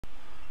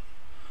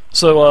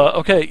So,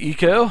 okay,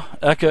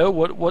 Echo,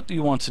 what do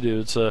you want to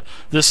do? It's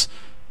this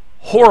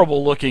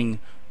horrible-looking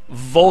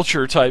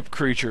vulture-type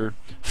creature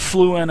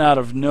flew in out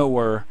of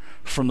nowhere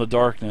from the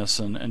darkness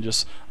and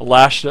just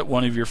lashed at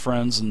one of your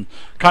friends and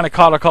kind of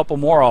caught a couple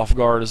more off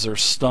guard as they're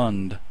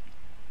stunned.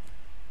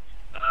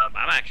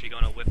 I'm actually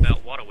going to whip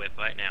out Water Whip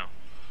right now.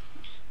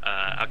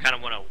 I kind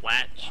of want to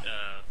latch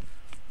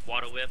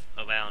Water Whip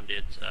around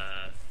its.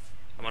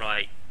 I'm going to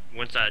like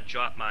once I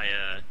drop my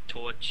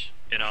torch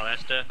and all that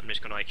stuff, I'm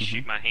just going to like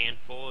shoot my hand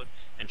forward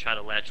and try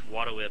to latch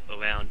Water Whip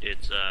around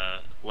its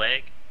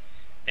leg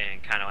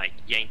and kind of like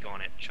yank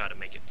on it, try to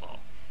make it fall.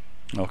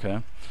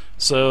 Okay.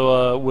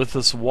 So with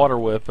this Water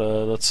Whip,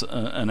 that's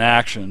an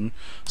action.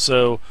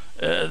 So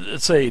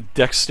it's a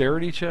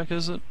dexterity check,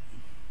 is it?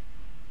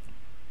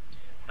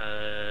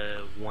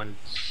 1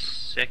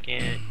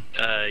 second.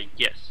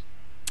 Yes.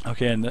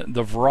 Okay, and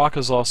the Vrock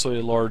is also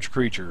a large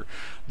creature.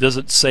 Does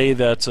it say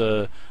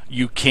that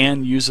you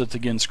can use it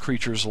against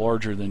creatures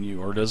larger than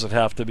you, or does it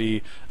have to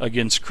be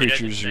against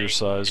creatures your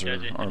size?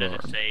 It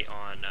doesn't say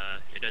on.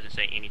 It doesn't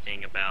say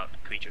anything about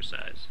creature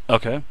size.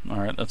 Okay, all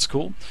right, that's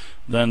cool.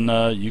 Then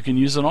you can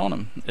use it on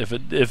him. If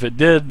it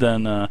did,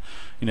 then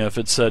you know, if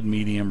it said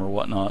medium or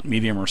whatnot,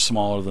 medium or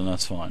smaller, then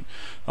that's fine.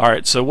 All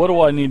right, so what do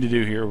I need to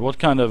do here? What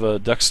kind of a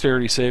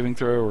dexterity saving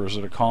throw, or is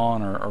it a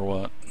con, or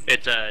what?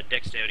 It's a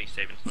dexterity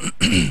saving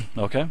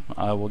throw. Okay,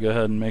 I will go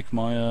ahead and make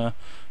my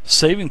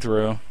saving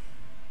throw.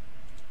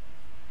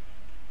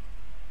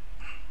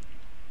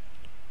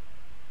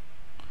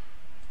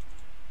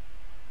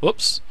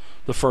 Whoops.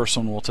 The first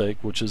one we'll take,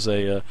 which is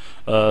a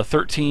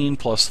 13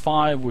 plus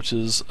 5, which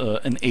is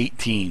an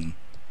 18.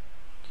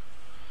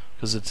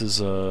 Because it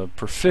is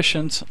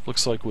proficient,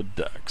 looks like with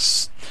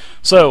Dex.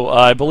 So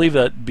I believe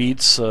that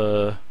beats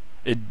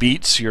it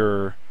beats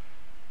your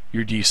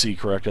DC,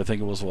 correct? I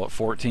think it was what,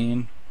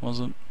 14,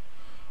 was it?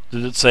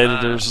 Did it say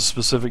that there's a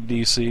specific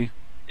DC?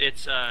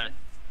 It's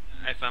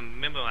if I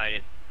remember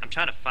right, I'm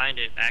trying to find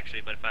it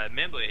actually, but if I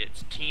remember,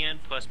 it's 10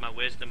 plus my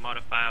Wisdom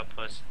modifier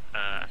plus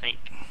I think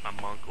my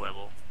Monk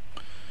level.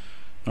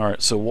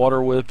 Alright, so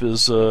Water Whip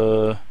is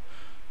on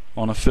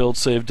a failed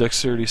save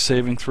dexterity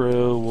saving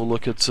throw. We'll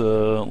look at,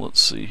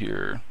 let's see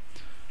here.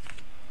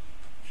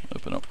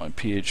 Open up my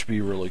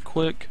PHB really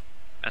quick.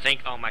 I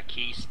think all my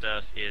key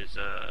stuff is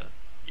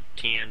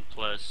 10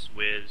 plus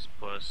Wiz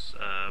plus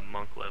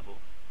Monk level.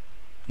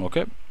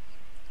 Okay.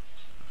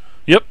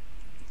 Yep.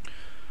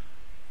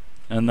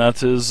 And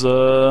that is,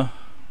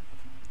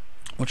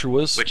 what's your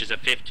Wiz? Which is a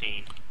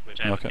 15, which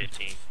I have okay.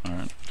 15.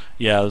 Alright.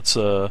 Yeah, it's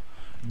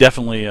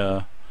definitely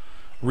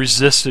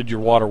resisted your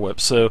Water Whip.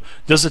 So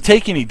does it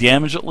take any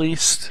damage at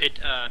least? It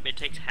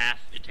takes half.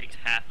 It takes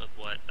half of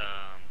what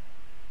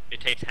it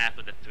takes half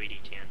of the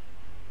 3d10.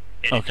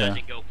 And okay. It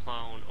doesn't go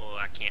prone or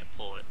I can't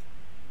pull it.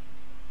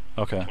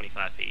 Okay.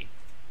 25 feet.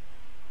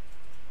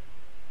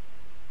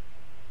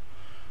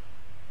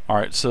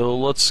 Alright, so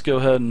let's go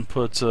ahead and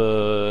put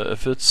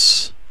if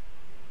it's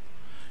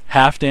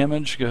half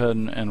damage, go ahead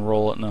and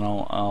roll it, and then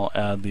I'll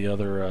add the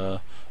other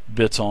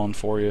bits on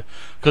for you,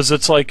 because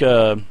it's like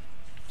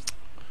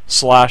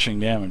slashing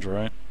damage,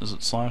 right? Is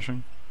it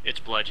slashing? It's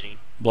bludgeoning.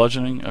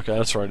 Bludgeoning? Okay,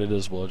 that's right. It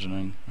is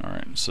bludgeoning. All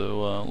right,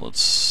 so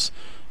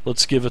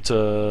let's give it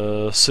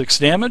 6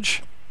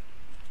 damage.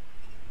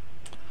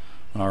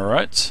 All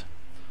right.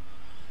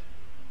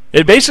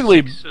 It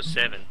basically. So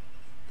 7.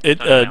 It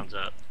rounds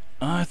up.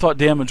 I thought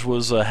damage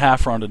was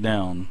half rounded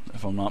down,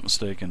 if I'm not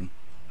mistaken.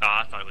 Oh,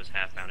 I thought it was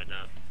half rounded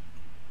up.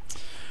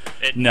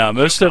 No,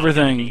 most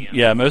everything.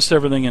 Yeah, most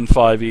everything in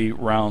 5e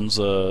rounds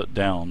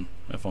down,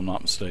 if I'm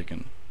not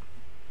mistaken.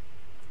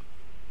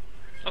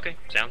 Okay,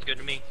 sounds good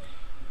to me.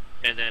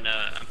 And then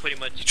I'm pretty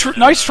much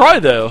nice try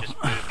though. Just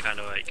kind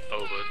of like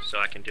over, so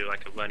I can do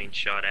like a running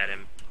shot at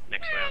him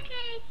next round.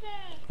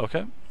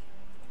 Okay.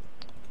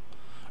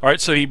 All right,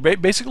 so he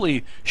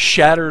basically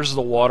shatters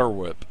the Water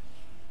Whip.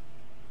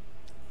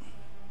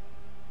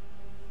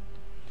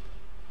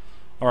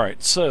 All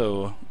right,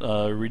 so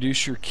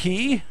reduce your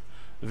key.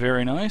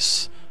 Very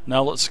nice.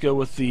 Now let's go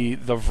with the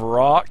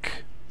Vrock.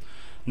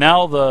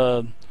 Now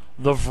the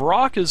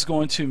Vrock is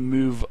going to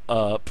move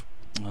up.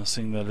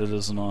 Seeing that it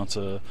is not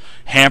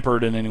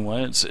hampered in any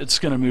way, it's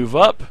going to move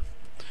up,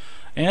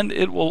 and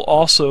it will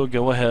also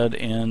go ahead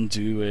and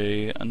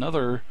do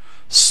another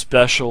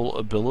special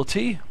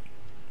ability.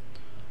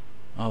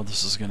 Oh,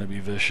 this is going to be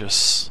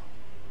vicious.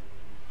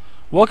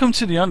 Welcome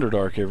to the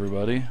Underdark,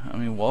 everybody. I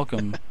mean,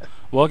 welcome,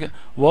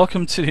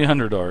 welcome to the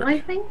Underdark.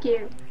 Why, thank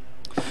you.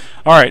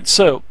 All right,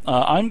 so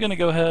I'm going to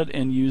go ahead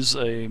and use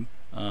an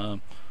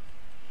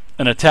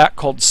attack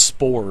called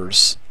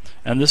Spores.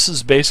 And this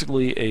is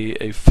basically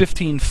a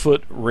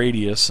 15-foot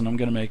radius, and I'm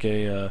going to make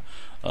a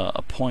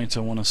point.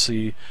 I want to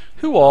see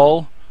who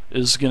all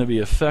is going to be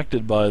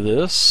affected by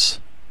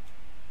this.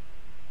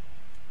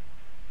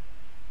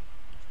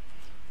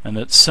 And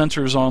it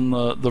centers on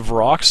the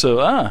Vrock,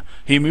 so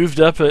he moved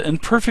up in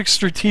perfect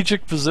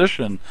strategic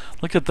position.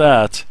 Look at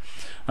that.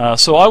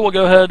 So I will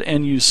go ahead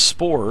and use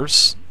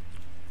Spores,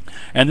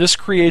 and this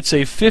creates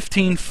a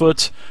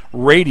 15-foot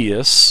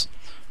radius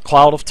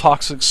cloud of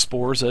toxic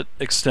spores that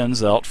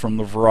extends out from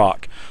the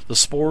Vrock. The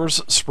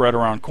spores spread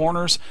around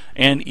corners,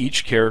 and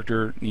each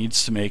character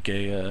needs to make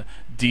a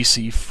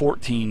DC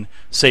 14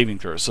 saving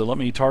throw. So let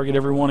me target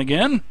everyone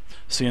again,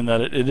 seeing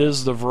that it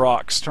is the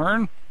Vrock's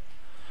turn.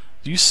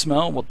 Do you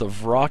smell what the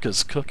Vrock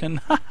is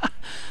cooking?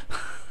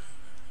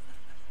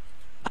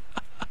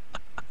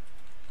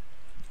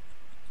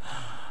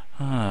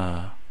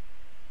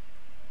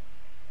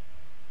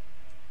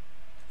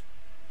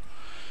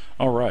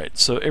 Alright,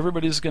 so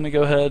everybody's going to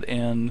go ahead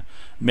and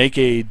make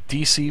a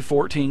DC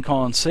 14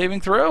 con saving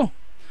throw,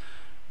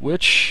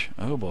 which,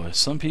 oh boy,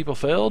 some people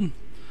failed.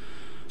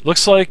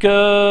 Looks like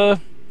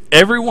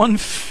everyone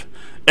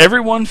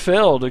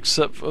failed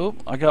except, oh,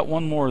 I got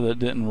one more that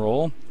didn't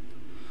roll.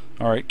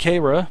 Alright,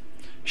 Kara,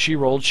 she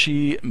rolled,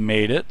 she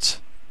made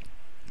it.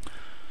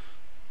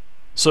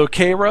 So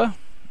Kara,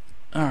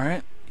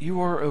 alright,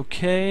 you are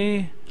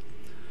okay.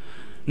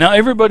 Now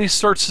everybody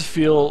starts to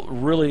feel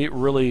really,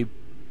 really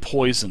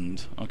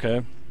poisoned,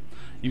 okay?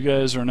 You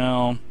guys are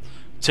now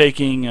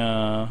taking,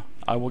 I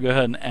will go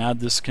ahead and add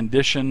this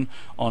condition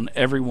on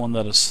everyone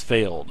that has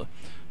failed.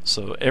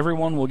 So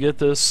everyone will get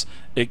this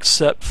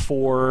except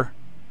for...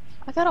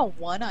 I got a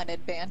 1 on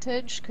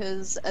advantage,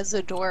 because as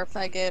a dwarf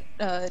I get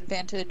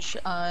advantage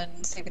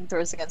on saving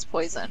throws against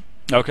poison.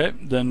 Okay,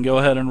 then go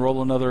ahead and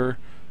roll another...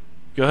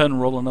 Go ahead and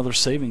roll another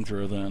saving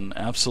throw then.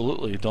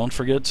 Absolutely. Don't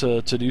forget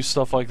to do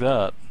stuff like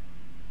that.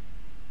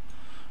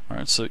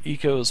 Alright, so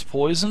Eco is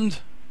poisoned.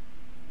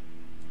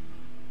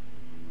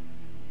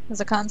 Is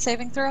a con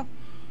saving throw?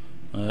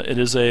 It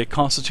is a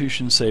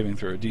Constitution saving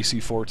throw,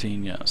 DC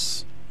 14,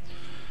 yes.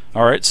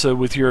 Alright, so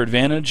with your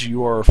advantage,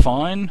 you are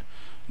fine.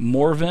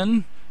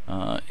 Morvin,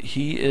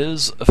 he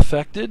is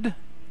affected.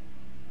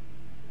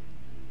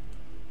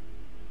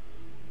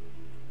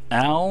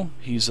 Al,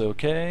 he's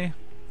okay.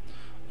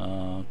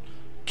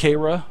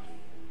 Kara,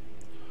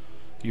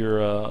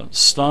 you're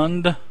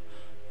stunned,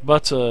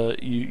 but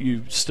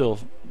you still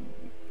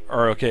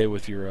are okay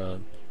with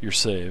your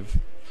save.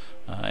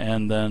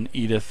 And then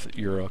Edith,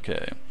 you're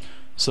okay.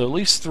 So at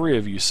least 3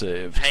 of you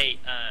saved. Hey,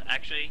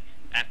 actually,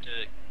 after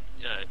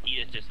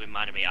Edith just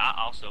reminded me, I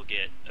also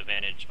get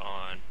advantage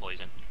on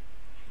poison.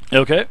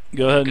 Okay,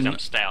 go ahead. Because I'm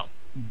stout.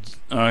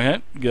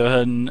 Okay, go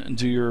ahead and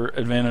do your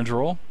advantage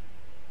roll.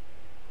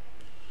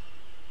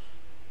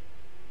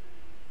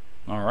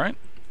 Alright,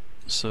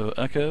 so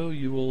Echo,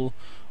 you will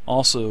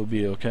also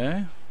be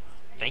okay.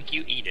 Thank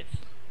you, Edith.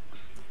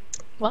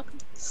 Welcome.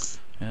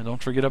 And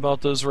don't forget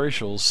about those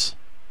racials.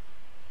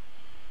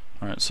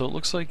 Alright, so it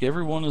looks like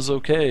everyone is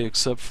okay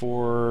except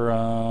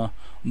for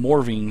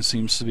Morvine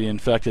seems to be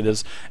infected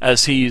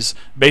as he's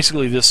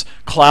basically this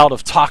cloud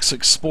of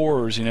toxic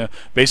spores, you know,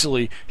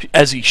 basically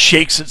as he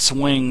shakes its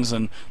wings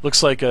and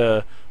looks like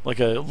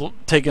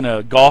taking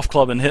a golf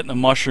club and hitting a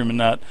mushroom,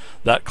 and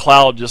that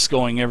cloud just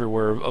going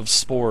everywhere of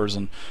spores,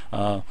 and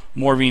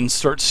Morvine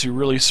starts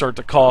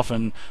to cough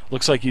and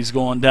looks like he's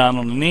going down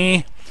on the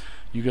knee.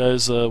 You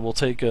guys will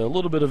take a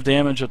little bit of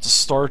damage at the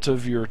start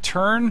of your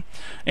turn,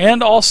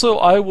 and also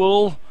I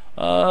will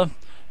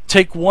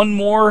take one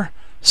more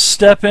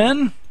step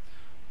in,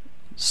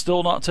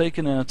 still not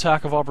taking an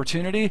attack of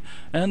opportunity,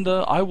 and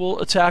I will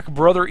attack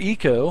Brother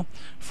Eco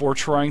for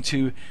trying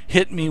to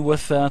hit me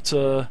with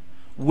that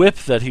whip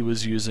that he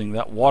was using,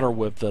 that water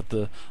whip that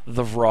the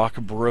Vrock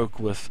broke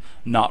with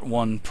not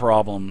one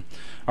problem.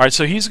 Alright,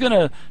 so he's going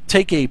to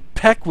take a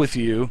peck with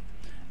you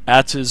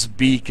at his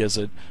beak as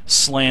it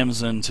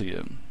slams into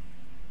you.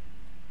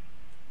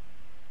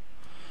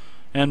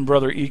 And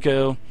Brother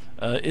Eco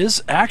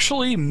is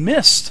actually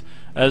missed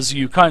as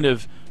you kind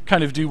of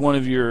do one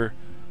of your,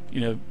 you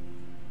know,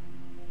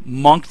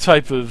 monk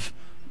type of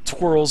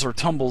twirls or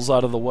tumbles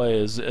out of the way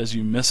as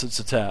you miss its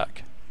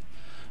attack.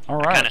 All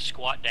right. I kind of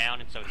squat down,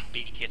 and so his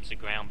beak hits the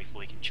ground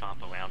before he can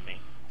chomp around me.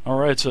 All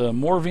right,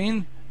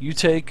 Morvine, you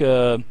take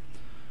 5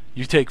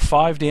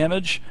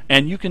 damage,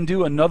 and you can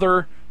do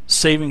another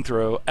saving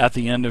throw at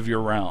the end of your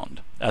round.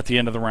 At the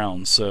end of the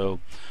round, so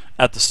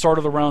at the start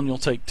of the round, you'll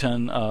take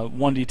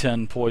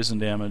 1d10 poison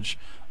damage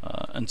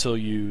until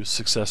you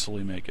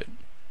successfully make it.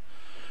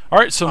 All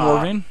right, so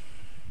Morvine.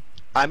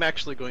 I'm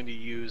actually going to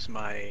use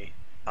my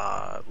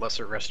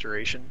Lesser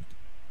Restoration,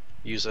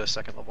 use a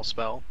 2nd level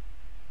spell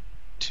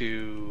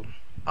to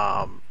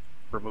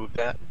remove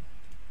that,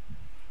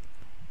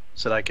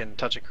 so that I can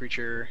touch a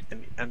creature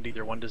and end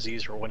either one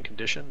disease or one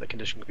condition. The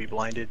condition could be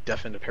blinded,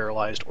 deafened,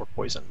 paralyzed, or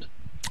poisoned.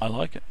 I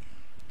like it.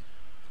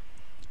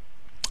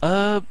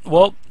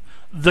 Well,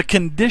 the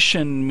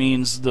condition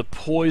means the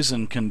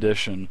poison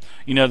condition.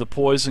 You know, the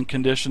poison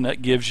condition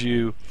that gives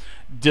you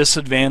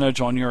disadvantage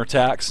on your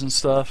attacks and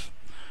stuff.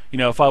 You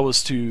know, if I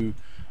was to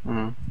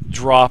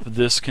drop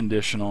this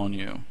condition on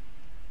you,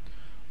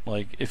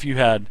 like if you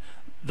had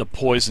the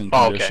poison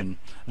condition,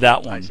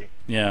 that one,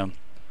 yeah,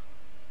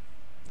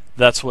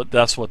 that's what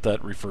that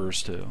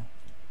refers to.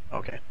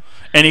 Okay.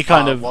 Any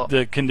kind of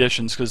the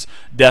conditions, because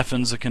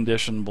deafen's a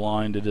condition,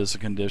 blinded is a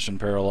condition,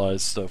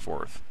 paralyzed, so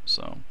forth.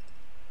 So.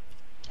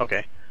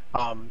 Okay.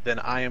 Then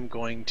I am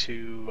going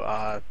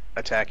to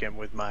attack him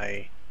with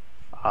my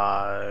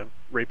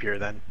rapier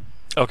then.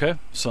 Okay,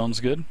 sounds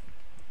good.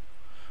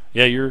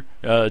 Yeah, you're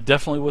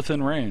definitely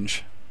within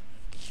range.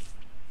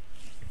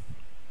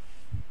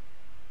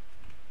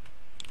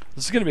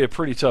 This is going to be a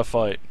pretty tough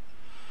fight,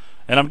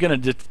 and I'm going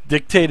to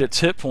dictate its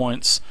hit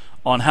points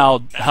on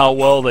how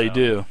well they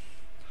do.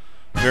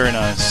 Very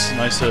nice,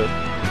 nice hit.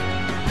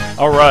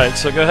 All right,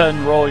 so go ahead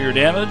and roll your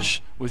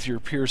damage with your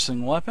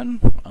piercing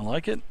weapon. I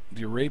like it.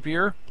 Your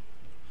rapier.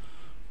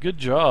 Good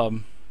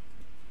job.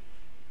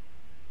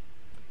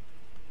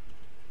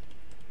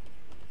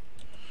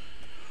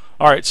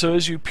 All right, so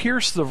as you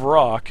pierce the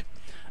rock,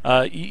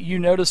 you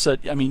notice that,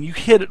 I mean, you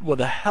hit it with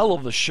a hell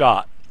of a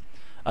shot.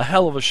 A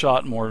hell of a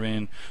shot,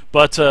 Morvine.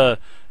 But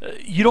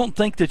you don't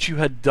think that you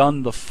had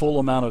done the full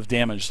amount of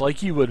damage.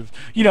 Like you would have,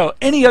 you know,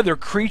 any other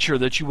creature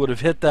that you would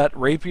have hit that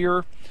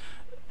rapier,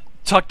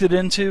 tucked it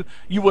into,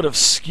 you would have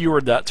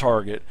skewered that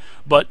target.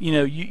 But you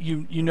know,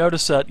 you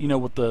notice that, you know,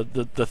 with the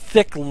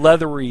thick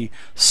leathery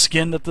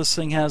skin that this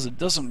thing has, it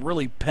doesn't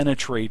really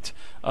penetrate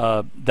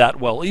that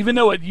well. Even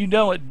though it, you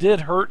know, it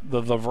did hurt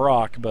the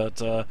Vrock,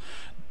 but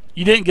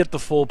you didn't get the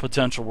full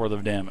potential worth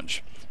of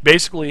damage.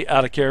 Basically,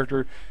 out of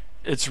character,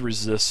 it's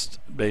resist,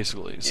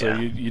 basically. So Yeah.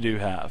 you do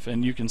have,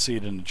 and you can see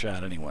it in the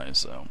chat anyway.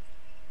 So,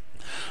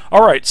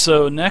 all right.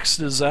 So next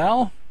is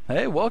Al.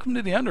 Hey, welcome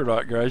to the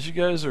Underdark, guys. You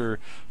guys are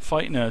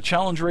fighting a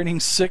challenge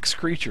rating 6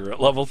 creature at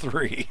level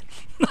 3.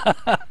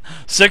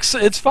 6.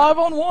 It's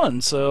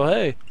 5-on-1. So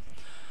hey,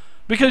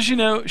 because you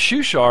know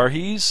Shushar,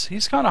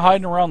 he's kind of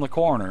hiding around the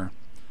corner.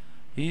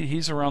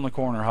 He's around the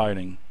corner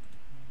hiding.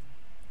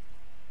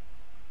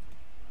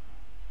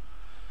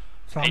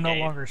 So Hey, I'm no Dave.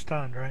 longer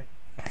stunned, right?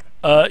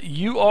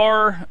 You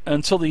are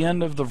until the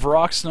end of the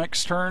Vrock's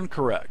next turn,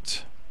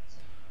 correct?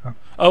 Oh.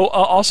 Oh,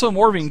 also,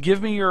 Morvine,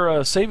 give me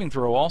your saving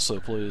throw, also,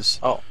 please.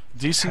 Oh,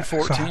 DC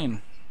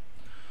 14,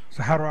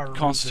 So how do I remove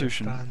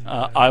Constitution. the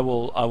stun? I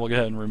will go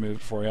ahead and remove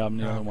it for you. I'm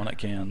the only one that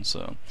can.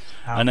 So,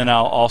 and then Okay.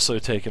 I'll also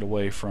take it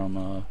away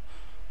from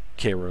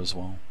Kara as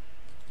well.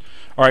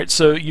 All right,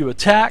 so you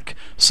attack.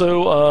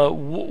 So,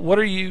 what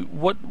are you?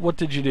 What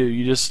did you do?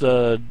 You just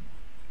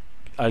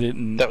I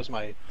didn't. that was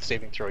my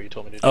saving throw you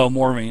told me to do. Oh,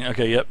 Morvine.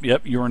 Okay,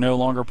 yep. You are no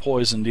longer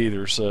poisoned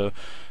either, so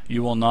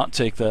you will not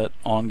take that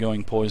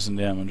ongoing poison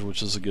damage,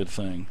 which is a good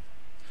thing.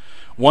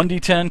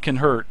 1d10 can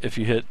hurt if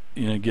you hit,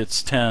 you know,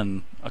 gets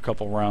 10 a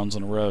couple rounds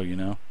in a row, you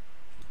know.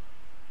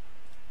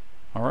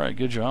 All right,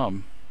 good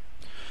job.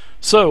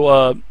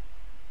 So,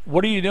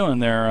 what are you doing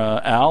there,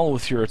 Al,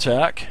 with your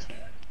attack?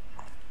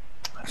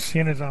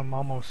 Seeing as I'm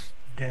almost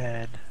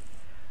dead,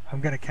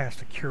 I'm gonna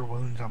cast a Cure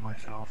Wounds on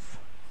myself.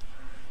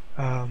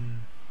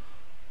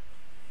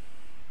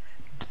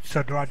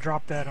 So do I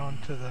drop that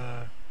onto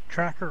the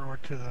tracker or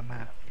to the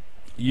map?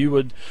 You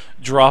would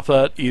drop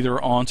that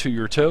either onto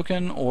your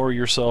token or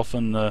yourself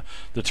in the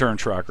turn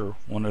tracker,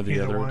 one or the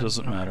Either other. one? It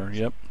doesn't Okay. matter.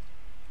 Yep.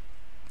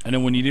 And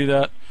then when you do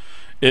that,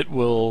 it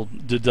will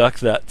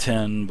deduct that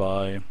 10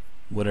 by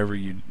whatever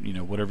you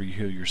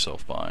heal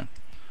yourself by.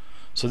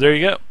 So there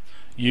you go.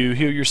 You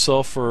heal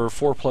yourself for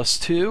 4 plus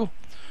 2.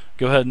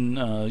 Go ahead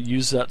and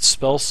use that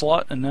spell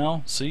slot, and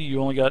now see you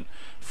only got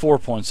 4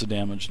 points of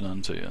damage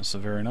done to you. So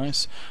very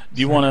nice. Do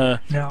you want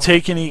to Now,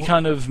 take any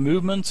kind of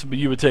movement? But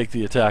you would take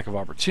the attack of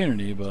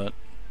opportunity, but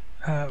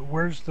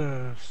where's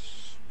the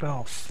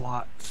spell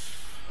slots?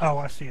 Oh,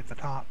 I see at the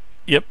top.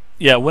 yep,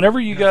 yeah. Whenever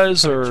you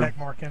guys Put a are, check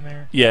mark in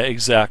there. yeah,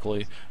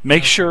 exactly.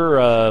 Make Okay.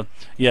 sure,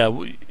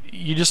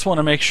 you just want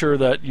to make sure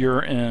that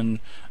you're in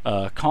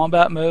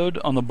combat mode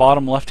on the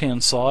bottom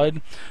left-hand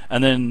side,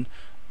 and then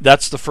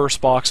that's the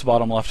first box,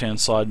 bottom left-hand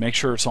side. Make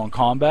sure it's on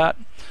combat,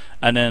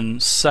 and then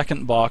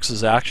second box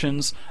is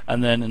actions,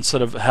 and then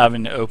instead of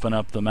having to open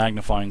up the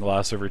magnifying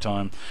glass every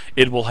time,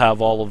 it will have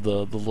all of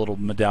the little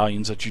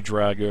medallions that you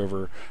drag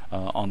over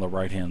on the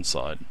right-hand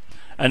side.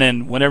 And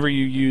then whenever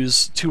you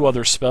use 2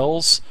 other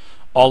spells,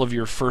 all of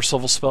your first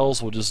level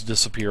spells will just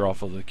disappear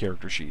off of the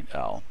character sheet,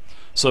 Al.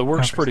 So it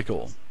works Okay. pretty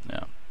cool.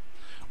 Yeah,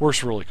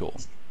 works really cool.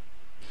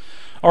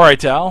 All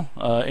right, Al.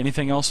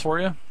 Anything else for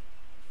you?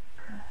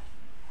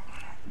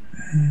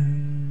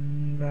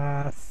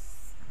 I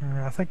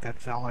think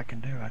that's all I can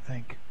do. I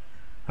think,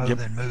 other Yep.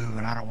 than move,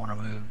 and I don't want to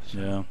move.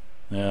 So.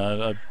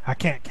 Yeah. I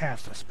can't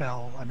cast a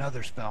spell,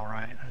 another spell,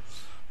 right?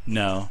 That's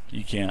No,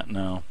 you can't.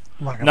 No.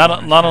 like a Not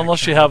bonus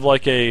unless you action.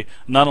 have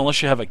not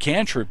unless you have a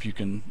cantrip you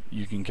can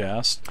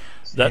cast.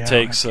 That Yeah, I don't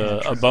takes have a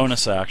cantrips.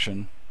 bonus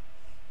action.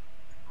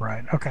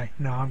 Right. Okay.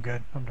 No, I'm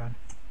good. I'm done.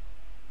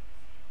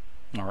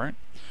 All right.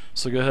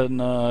 So go ahead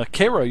and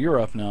Kara, you're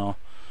up now.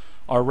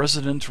 Our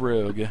resident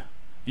rogue.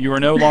 You are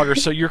no longer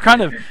so you're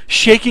kind of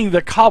shaking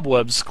the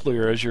cobwebs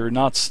clear as you're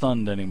not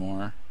stunned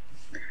anymore.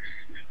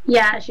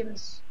 Yeah, she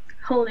was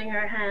holding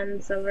her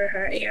hands over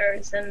her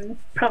ears and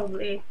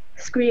probably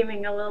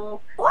screaming a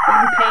little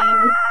in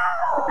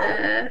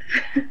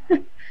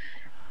pain.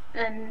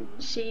 And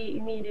she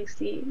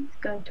immediately is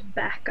going to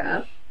back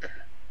up.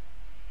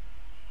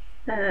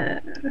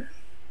 Let's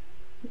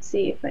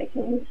see if I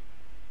can.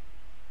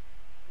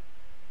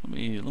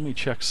 Let me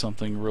check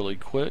something really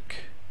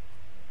quick.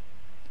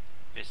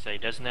 Just say,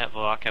 doesn't that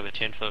Volok have a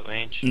 10-foot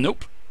range?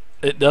 Nope.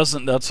 It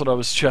doesn't. That's what I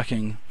was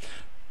checking.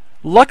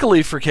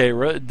 Luckily for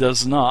Kara, it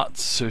does not,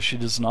 so she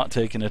does not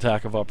take an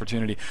attack of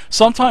opportunity.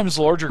 Sometimes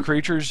larger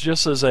creatures,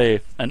 just as an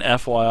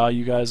FYI,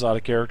 you guys out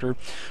of character,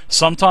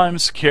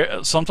 sometimes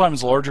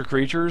larger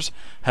creatures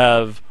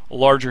have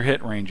larger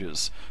hit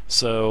ranges.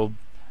 So,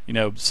 you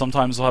know,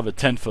 sometimes they'll have a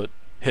 10-foot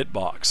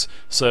hitbox.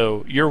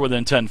 So you're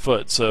within 10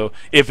 foot. So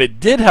if it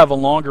did have a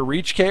longer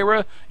reach,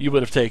 Kara, you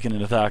would have taken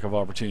an attack of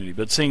opportunity.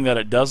 But seeing that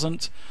it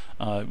doesn't,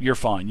 you're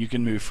fine. You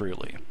can move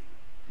freely.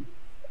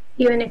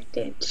 Even if it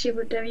did, she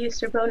would have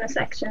used her bonus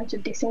action to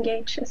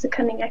disengage as a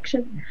cunning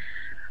action.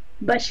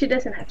 But she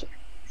doesn't have to,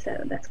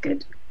 so that's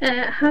good.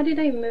 How did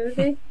I move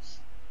it?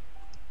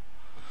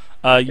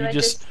 You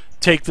just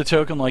take the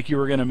token like you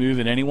were going to move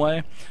it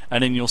anyway,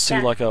 and then you'll see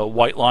like a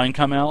white line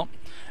come out.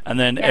 And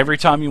then every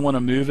time you want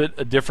to move it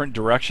a different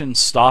direction,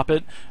 stop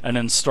it, and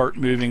then start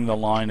moving the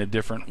line a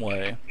different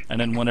way. And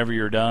then whenever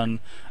you're done,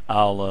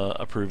 I'll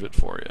approve it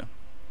for you.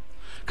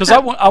 Because I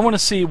want to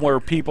see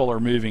where people are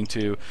moving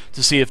to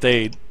see if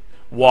they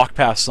walk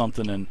past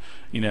something and,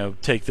 you know,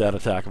 take that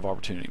attack of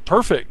opportunity.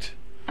 Perfect.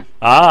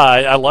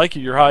 I like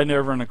it. You're hiding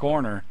over in the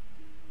corner.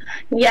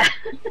 Yeah.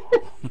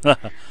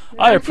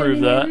 I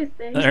approve that.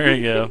 There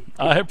you go.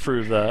 I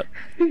approve that.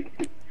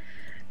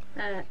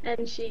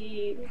 And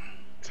she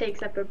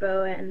takes up her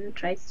bow and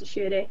tries to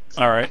shoot it.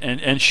 All right,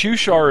 and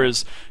Shushar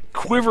is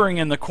quivering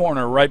in the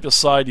corner right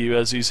beside you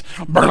as he's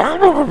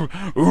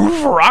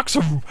rocks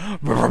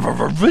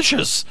are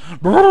vicious.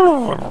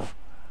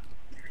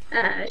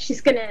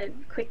 She's gonna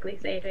quickly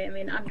say to him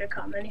in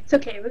Undercommon, "It's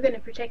okay, we're gonna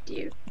protect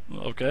you."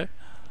 Okay,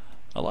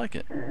 I like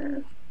it.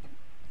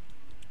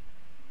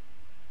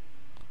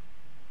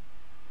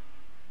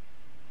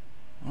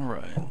 All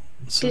right.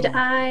 So, did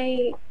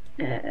I?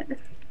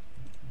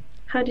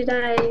 How did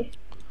I?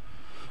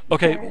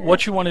 Okay,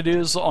 what you want to do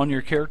is on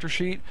your character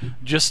sheet,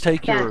 just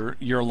take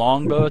your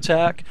longbow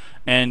attack,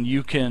 and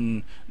you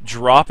can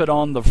drop it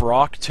on the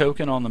Vrock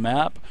token on the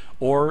map,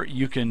 or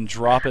you can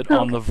drop it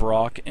on the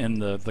Vrock in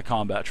the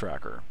combat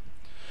tracker.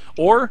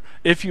 Or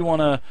if you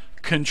want to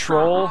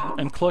control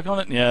and click on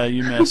it, yeah,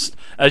 you missed.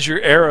 As your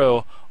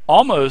arrow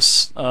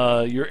almost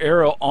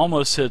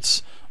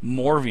hits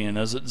Morvian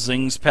as it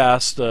zings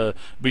past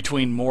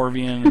between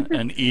Morvian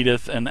and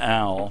Edith and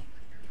Al.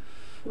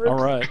 All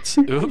right.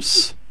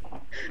 Oops.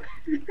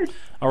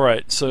 All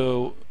right,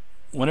 so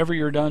whenever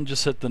you're done,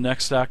 just hit the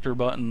next actor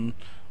button,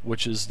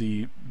 which is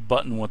the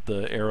button with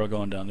the arrow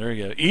going down. There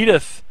you go.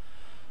 Edith,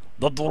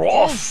 the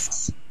dwarf.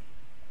 Yes.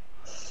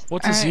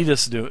 What does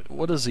Edith do?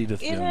 What is Edith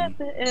doing?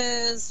 Edith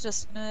is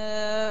just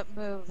gonna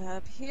move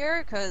up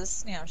here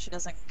because, you know, she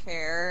doesn't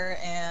care,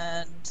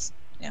 and,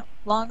 you know,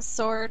 long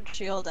sword,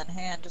 shield in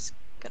hand, just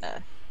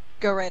gonna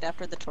go right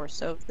after the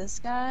torso of this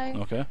guy.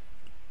 Okay.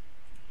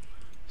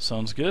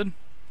 Sounds good.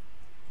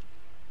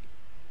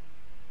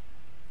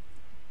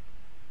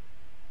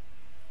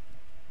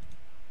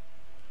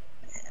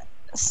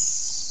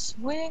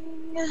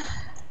 Swing.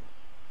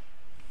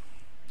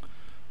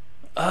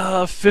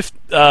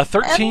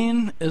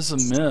 13 is a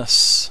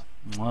miss.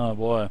 Oh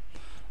boy,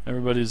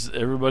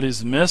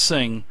 everybody's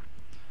missing.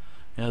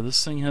 Yeah,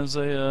 this thing has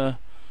a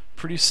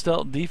pretty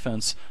stout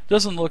defense.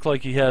 Doesn't look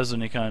like he has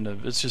any kind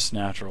of. It's just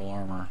natural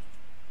armor.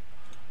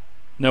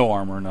 No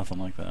armor, nothing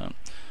like that.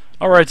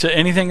 All right, so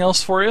anything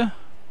else for you?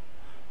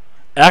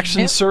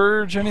 Action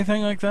surge,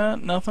 anything like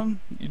that? Nothing?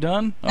 You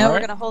done? No, we're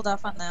gonna hold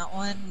off on that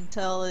one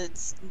until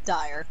it's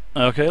dire.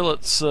 Okay,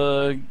 let's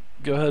go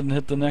ahead and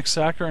hit the next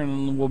actor,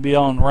 and we'll be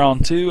on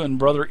round 2. And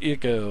Brother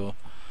Echo.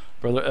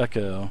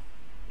 Well,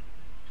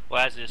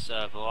 as this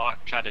Velok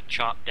tried to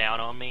chomp down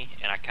on me,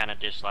 and I kind of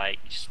just like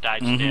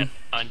sidestep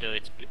under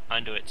its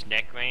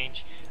neck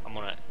range,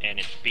 and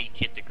its beak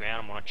hit the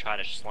ground. I'm gonna try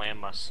to slam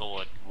my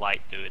sword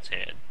light through its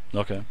head.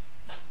 Okay.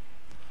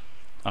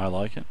 I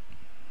like it.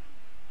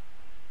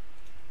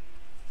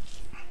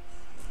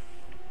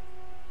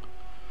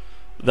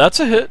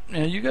 That's a hit.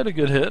 Yeah, you got a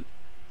good hit.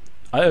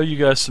 I owe you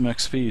guys some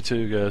XP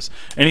too, guys.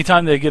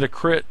 Anytime they get a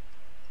crit,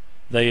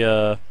 they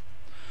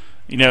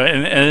you know,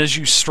 and as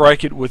you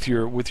strike it with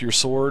your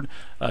sword,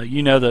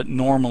 you know that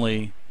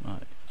normally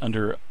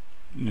under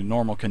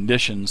normal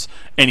conditions,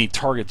 any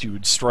target you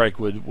would strike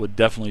would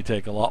definitely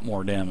take a lot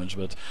more damage.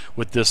 But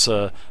with this,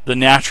 the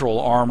natural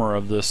armor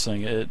of this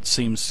thing, it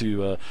seems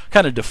to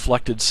kind of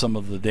deflected some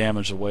of the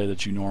damage away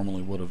that you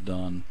normally would have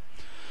done.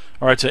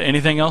 All right. So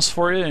anything else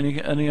for you?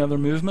 Any other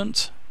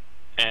movement?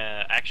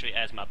 Actually,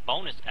 as my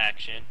bonus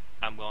action,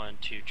 I'm going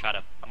to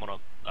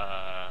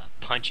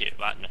punch it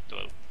right in the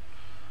throat.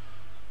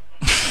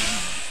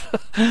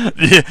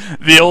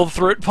 the old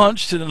throat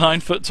punch to the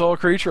 9-foot-tall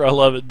creature. I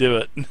love it. Do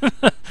it.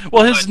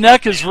 Well, his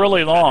neck is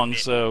really long,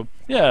 so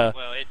yeah.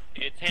 Well,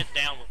 it's head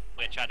down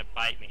when it tried to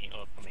bite me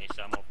up for me,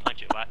 so I'm gonna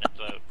punch it right in the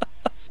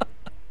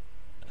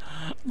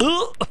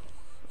throat.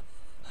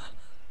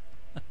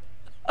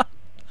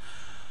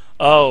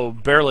 Oh,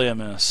 barely a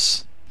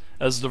miss.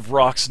 As the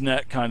Vrock's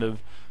neck kind of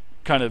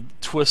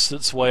twists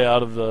its way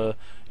out of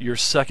your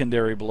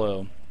secondary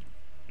blow.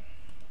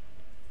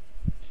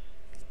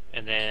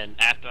 And then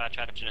after I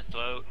try to punch in the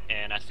throat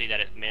and I see that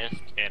it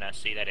missed and I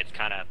see that it's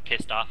kind of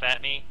pissed off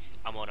at me,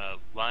 I'm gonna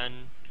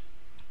run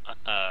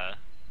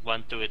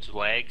through its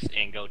legs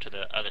and go to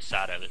the other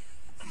side of it.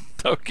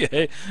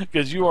 Okay,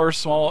 because you are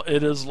small,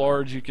 it is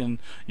large. You can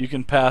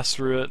pass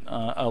through it.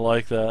 I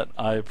like that.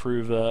 I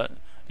approve that.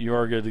 You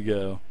are good to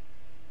go.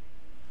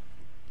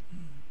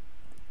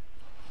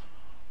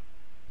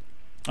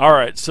 All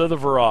right, so the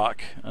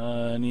Varrock.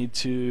 I need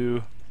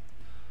to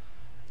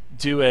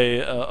do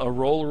a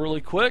roll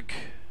really quick.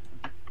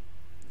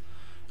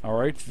 All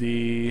right,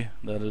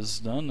 that is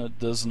done. That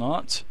does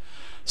not.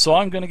 So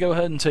I'm going to go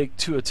ahead and take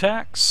 2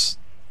 attacks.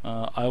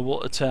 I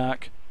will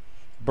attack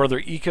Brother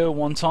Eco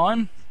 1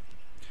 time.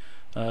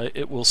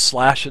 It will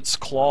slash its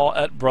claw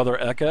at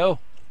Brother Echo.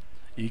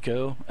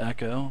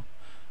 Echo.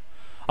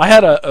 I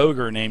had an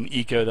ogre named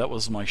Eco that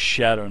was my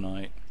Shadow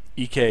Knight.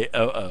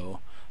 EKOO.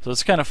 So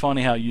it's kind of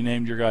funny how you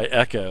named your guy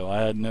Echo.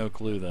 I had no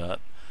clue that.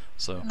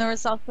 So. And there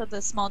was also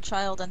the small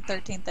child in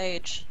 13th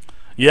Age.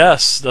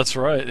 Yes, that's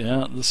right.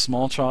 Yeah, the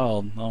small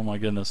child. Oh my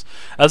goodness.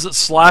 As it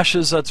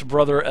slashes at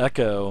Brother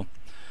Echo,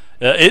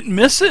 it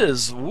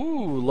misses.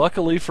 Ooh,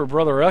 luckily for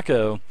Brother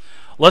Echo.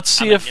 Let's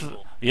see if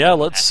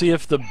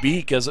the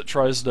beak, as it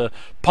tries to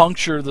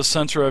puncture the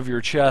center of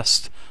your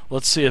chest,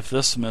 let's see if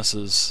this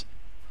misses.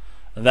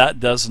 That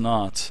does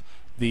not.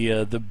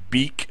 The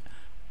beak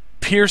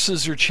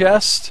pierces your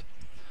chest,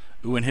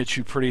 and hits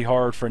you pretty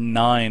hard for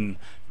 9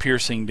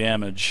 piercing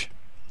damage.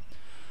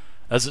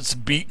 As its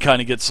beak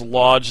kind of gets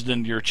lodged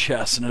into your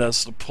chest, and it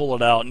has to pull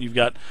it out, and you've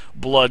got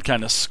blood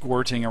kind of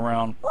squirting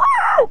around,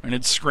 and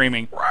it's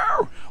screaming,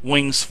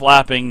 wings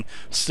flapping.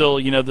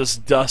 Still, this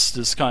dust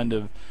is kind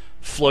of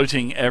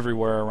floating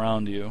everywhere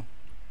around you.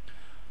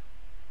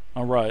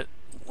 Alright,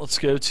 let's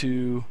go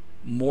to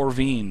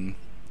Morvine.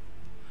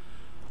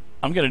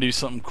 I'm going to do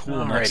something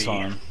cool next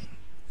time.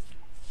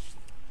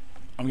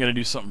 I'm going to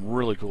do something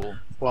really cool.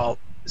 Well,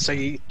 so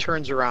he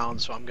turns around,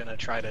 so I'm going to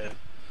try to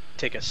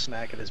take a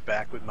smack at his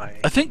back with my...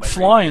 I think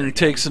flying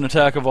takes an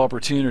attack of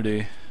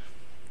opportunity.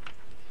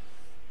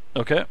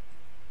 Okay.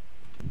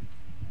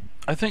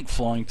 I think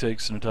flying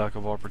takes an attack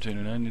of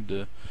opportunity. I need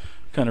to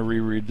kind of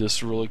reread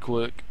this really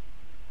quick.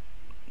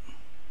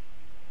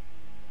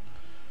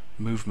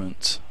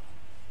 Movement.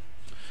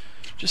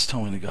 Just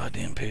tell me the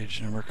goddamn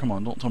page number. Come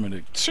on, don't tell me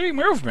to see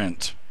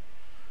movement.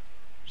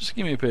 Just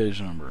give me a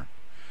page number.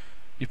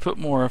 You put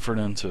more effort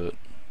into it.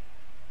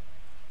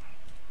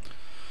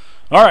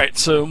 Alright,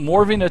 so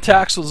Morvine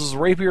attacks with his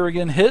rapier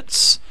again,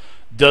 hits,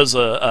 does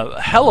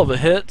a hell of a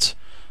hit,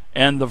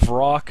 and the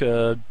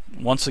Varrock,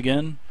 once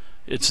again,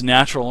 its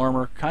natural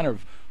armor kind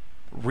of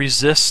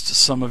resists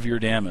some of your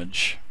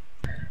damage.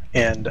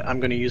 And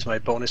I'm going to use my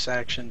bonus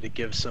action to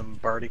give some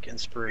bardic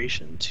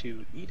inspiration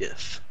to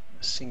Edith.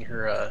 Sing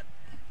her,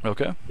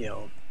 okay.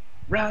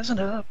 Rising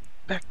up,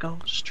 back on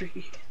the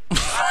street.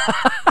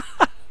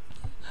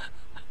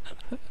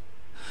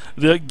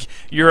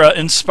 You're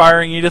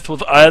inspiring Edith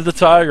with Eye of the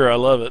Tiger. I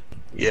love it.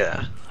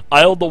 Yeah.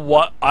 Eye of the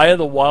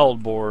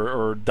Wild Boar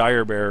or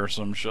Dire Bear or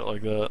some shit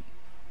like that.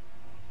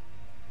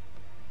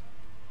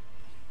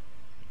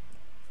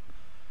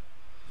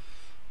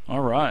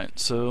 Alright,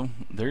 so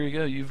there you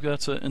go. You've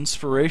got some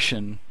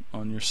inspiration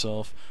on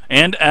yourself.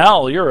 And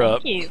Al, you're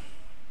up. Thank you.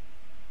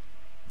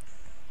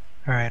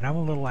 Alright, I'm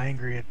a little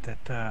angry at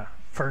that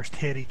first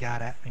hit he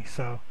got at me,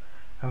 so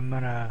I'm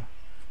gonna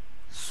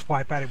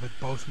swipe at him with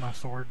both my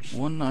swords.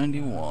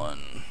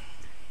 191.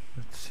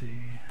 Let's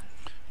see.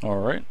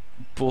 Alright.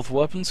 Both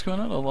weapons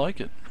coming out? I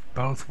like it.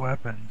 Both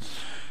weapons.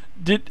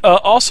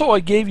 Also I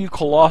gave you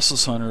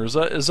Colossus Hunter.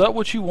 Is that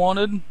what you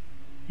wanted?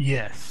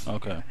 Yes.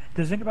 Okay.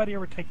 Does anybody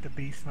ever take the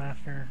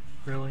Beastmaster?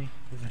 Really?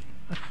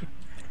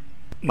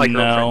 My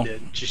girlfriend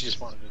did. She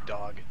just wanted a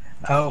dog.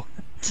 Oh.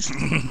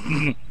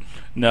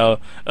 No.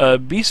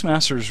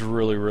 Beastmaster's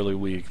really, really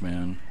weak,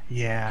 man.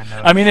 Yeah, I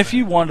know. I mean, if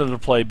you wanted to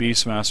play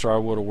Beastmaster, I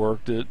would have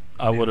worked it.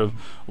 I would have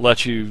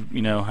let you,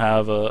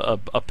 have a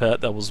pet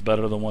that was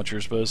better than what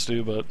you're supposed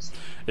to, but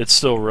it's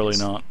still really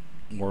not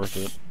worth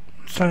it.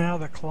 So now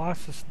the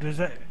Colossus, is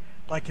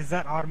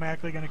that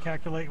automatically going to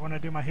calculate when I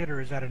do my hit,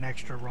 or is that an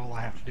extra roll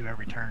I have to do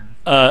every turn?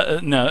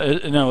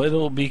 No,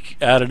 it'll be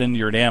added into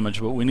your damage,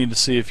 but we need to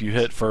see if you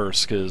hit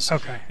first, because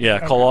okay.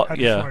 Yeah, okay. I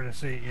just wanted to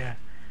see. Yeah.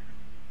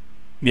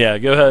 Yeah,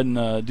 go ahead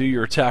and do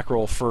your attack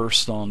roll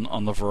first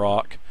on the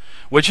Varrock,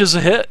 which is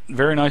a hit.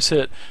 Very nice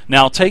hit.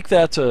 Now take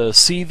that,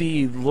 see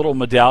the little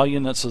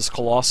medallion that says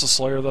Colossus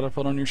Slayer that I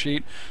put on your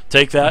sheet?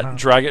 Take that,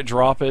 drag it,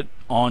 drop it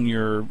on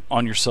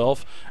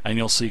yourself, and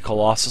you'll see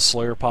Colossus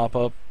Slayer pop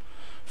up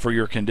for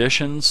your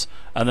conditions.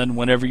 And then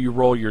whenever you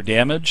roll your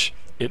damage,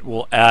 it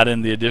will add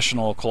in the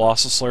additional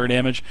Colossus Slayer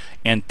damage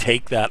and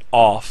take that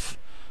off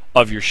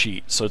of your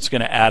sheet. So it's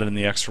going to add in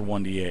the extra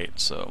 1d8.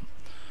 So.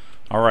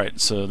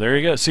 Alright, so there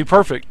you go. See,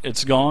 perfect.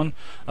 It's gone.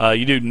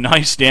 You do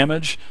nice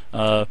damage.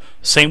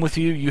 Same with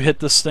you. You hit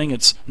this thing.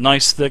 It's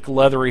nice, thick,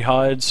 leathery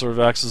hide. Sort of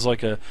acts as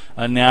like a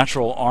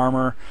natural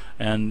armor.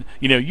 And,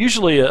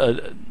 usually,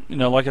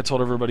 like I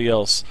told everybody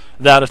else,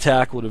 that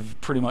attack would have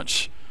pretty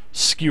much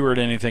skewered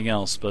anything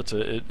else, but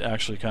it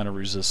actually kind of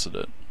resisted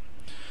it.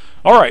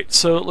 All right,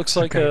 so it looks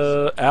like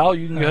Okay. Al,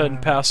 you can go ahead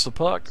and pass the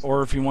puck,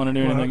 or if you want to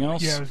do anything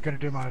else. Yeah, I was going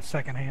to do my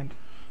second hand.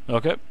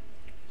 Okay.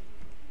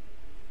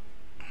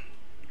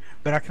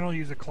 But I can only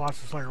use a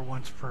Colossus Slayer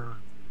once per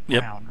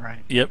Yep. round,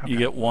 right? Yep. Okay. You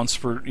get once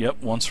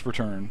per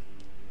turn.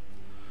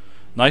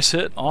 Nice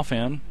hit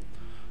offhand,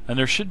 and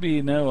there should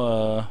be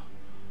no.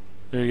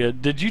 There you go.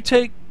 Did you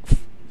take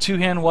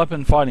two-hand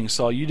weapon fighting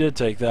style? You did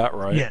take that,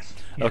 right? Yes.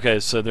 Yes. Okay,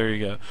 so there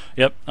you go.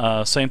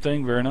 Yep, same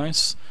thing. Very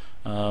nice.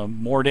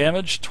 More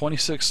damage,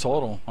 26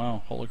 total.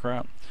 Wow, holy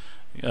crap.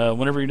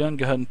 Whenever you're done,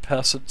 go ahead and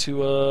pass it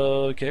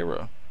to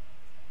Kara.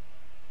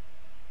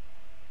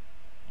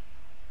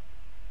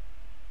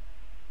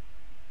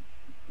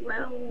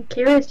 Well,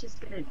 Kira's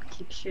just gonna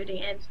keep shooting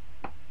it.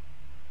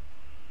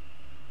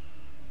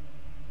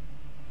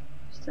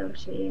 So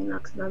she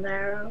knocks another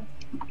arrow.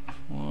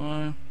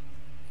 Why?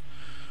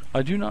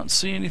 I do not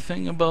see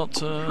anything about.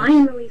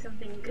 Finally,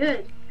 something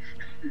good.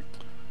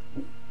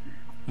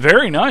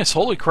 Very nice.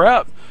 Holy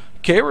crap.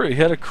 Kara, you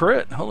had a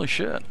crit. Holy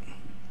shit.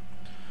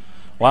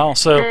 Wow,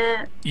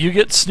 so you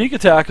get sneak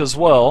attack as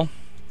well.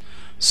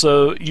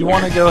 So you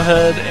want to go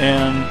ahead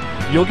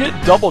and you'll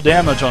get double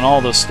damage on all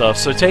this stuff.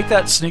 So take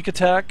that sneak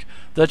attack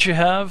that you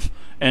have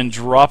and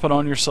drop it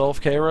on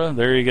yourself, Kara.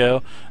 There you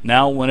go.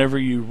 Now whenever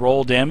you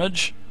roll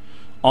damage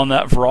on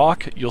that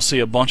Vrock, you'll see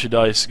a bunch of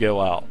dice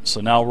go out.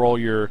 So now roll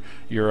your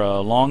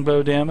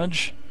longbow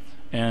damage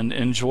and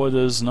enjoy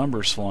those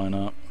numbers flying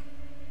up.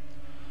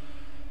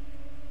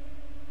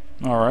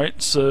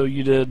 Alright, so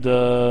you did,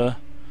 let's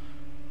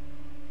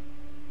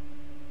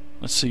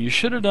see, you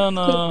should have done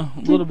a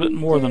little bit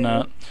more than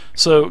that.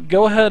 So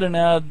go ahead and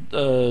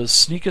add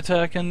sneak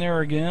attack in there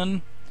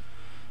again,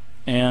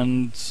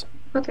 and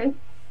Okay.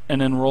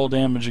 and then roll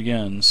damage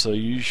again. So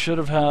you should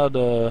have had,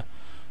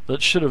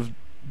 that should have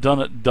done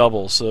it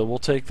double. So we'll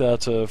take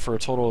that for a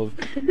total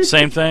of,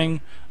 same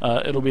thing,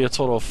 it'll be a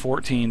total of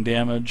 14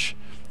 damage,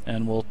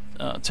 and we'll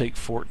take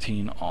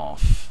 14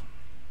 off.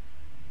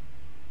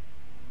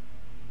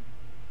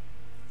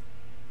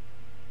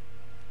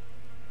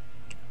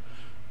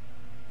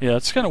 Yeah,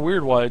 it's kind of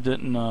weird why it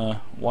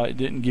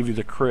didn't give you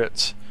the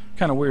crits.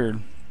 Kind of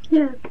weird.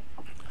 Yeah.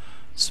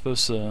 It's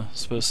supposed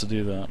to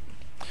do that.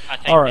 I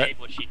think All right. Dave,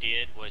 what she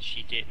did was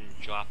she didn't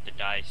drop the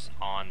dice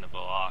on the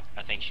block.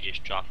 I think she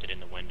just dropped it in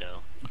the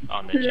window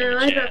on the No,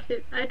 I chat. dropped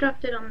it. I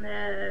dropped it on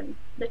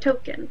the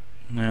token.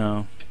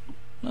 Yeah,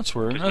 that's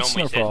weird. Because That's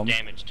normally no it says problem.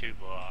 damage to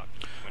block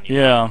when you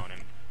Yeah. click on him.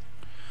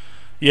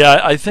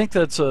 Yeah, I think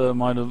that's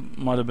might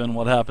have been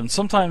what happened.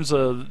 Sometimes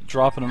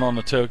dropping it on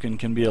the token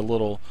can be a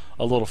little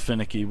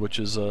finicky, which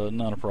is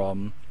not a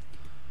problem.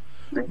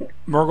 Okay.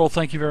 Murgle,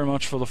 thank you very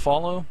much for the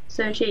follow.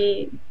 So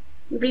she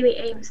really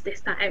aims this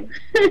time.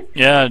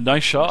 Yeah,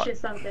 nice shot.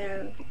 She's up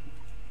there.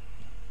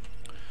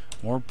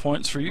 More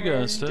points for you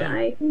guys And too.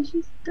 I think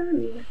she's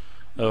done.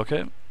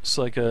 Okay, it's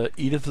like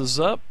Edith is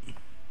up.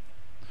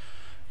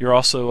 You're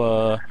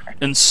also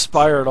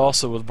inspired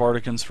also with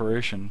Bardic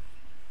Inspiration.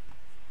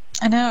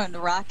 I know, the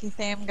Rocky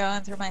theme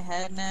going through my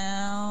head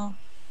now.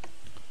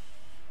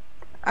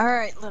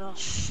 Alright, little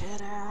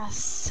shit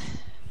ass.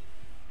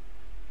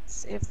 Let's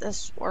see if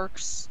this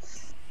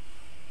works.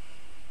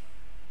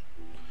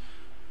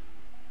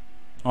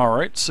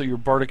 Alright, so your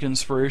Bardic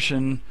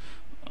Inspiration,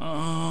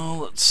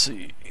 let's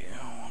see.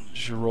 What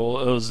did you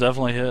roll? It was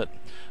definitely hit.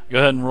 Go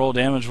ahead and roll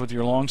damage with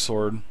your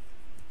longsword.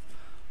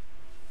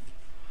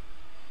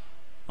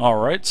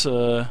 Alright,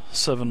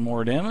 7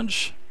 more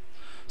damage.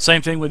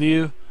 Same thing with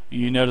you.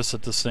 You notice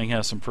that this thing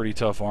has some pretty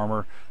tough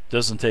armor.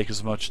 Doesn't take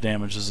as much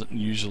damage as it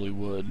usually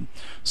would.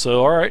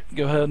 So, alright,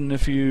 go ahead, and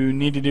if you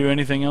need to do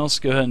anything else,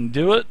 go ahead and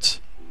do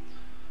it.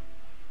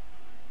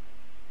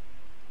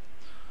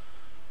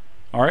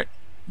 Alright,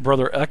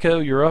 Brother Echo,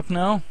 you're up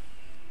now.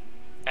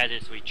 As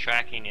is we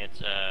tracking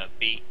its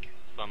beak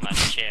from my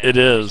chest. It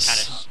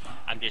is.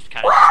 I'm just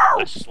kind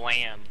of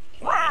slam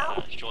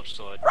my short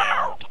sword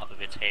down on top of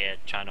its head,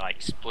 trying to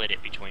like split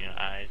it between the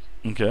eyes.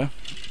 Okay.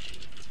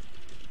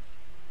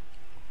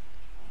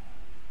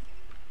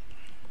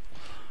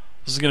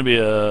 This is going to be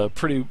a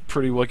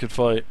pretty wicked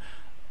fight.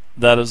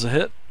 That is a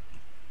hit.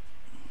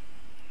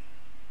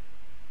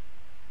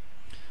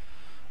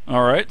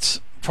 Alright,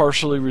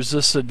 partially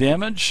resisted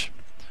damage.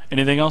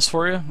 Anything else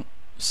for you?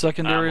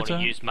 Secondary I'm attack?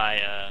 gonna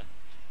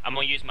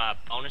use my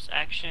bonus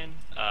action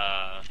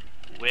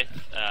with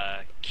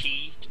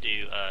key to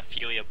do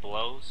Fury of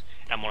Blows,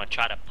 and I'm gonna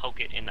try to poke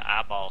it in the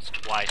eyeballs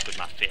twice with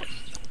my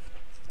fist.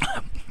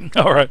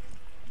 Alright.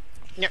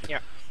 Yeah.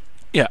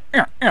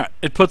 Yeah.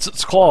 It puts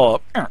its claw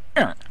up.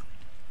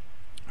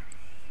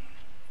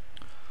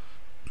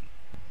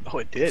 Oh,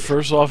 it did.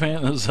 First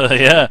offhand is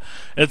yeah.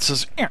 It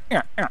says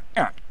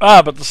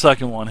but the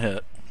second one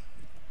hit.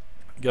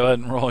 Go ahead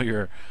and roll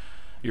your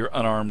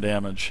unarmed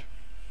damage.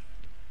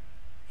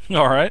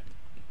 All right.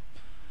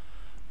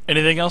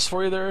 Anything else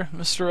for you there,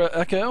 Mr.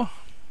 Echo?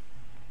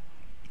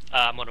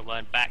 I'm gonna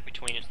run back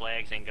between its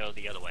legs and go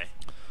the other way.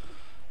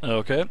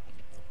 Okay.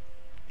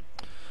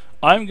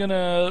 I'm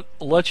gonna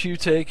let you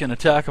take an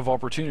attack of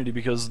opportunity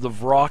because the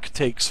Vrock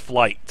takes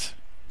flight.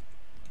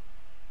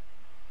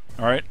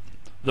 All right.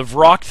 The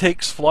Vrock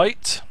takes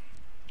flight,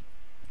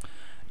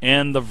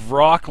 and the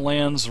Vrock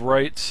lands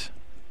right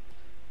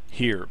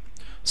here.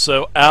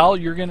 So Al,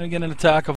 you're going to get an attack of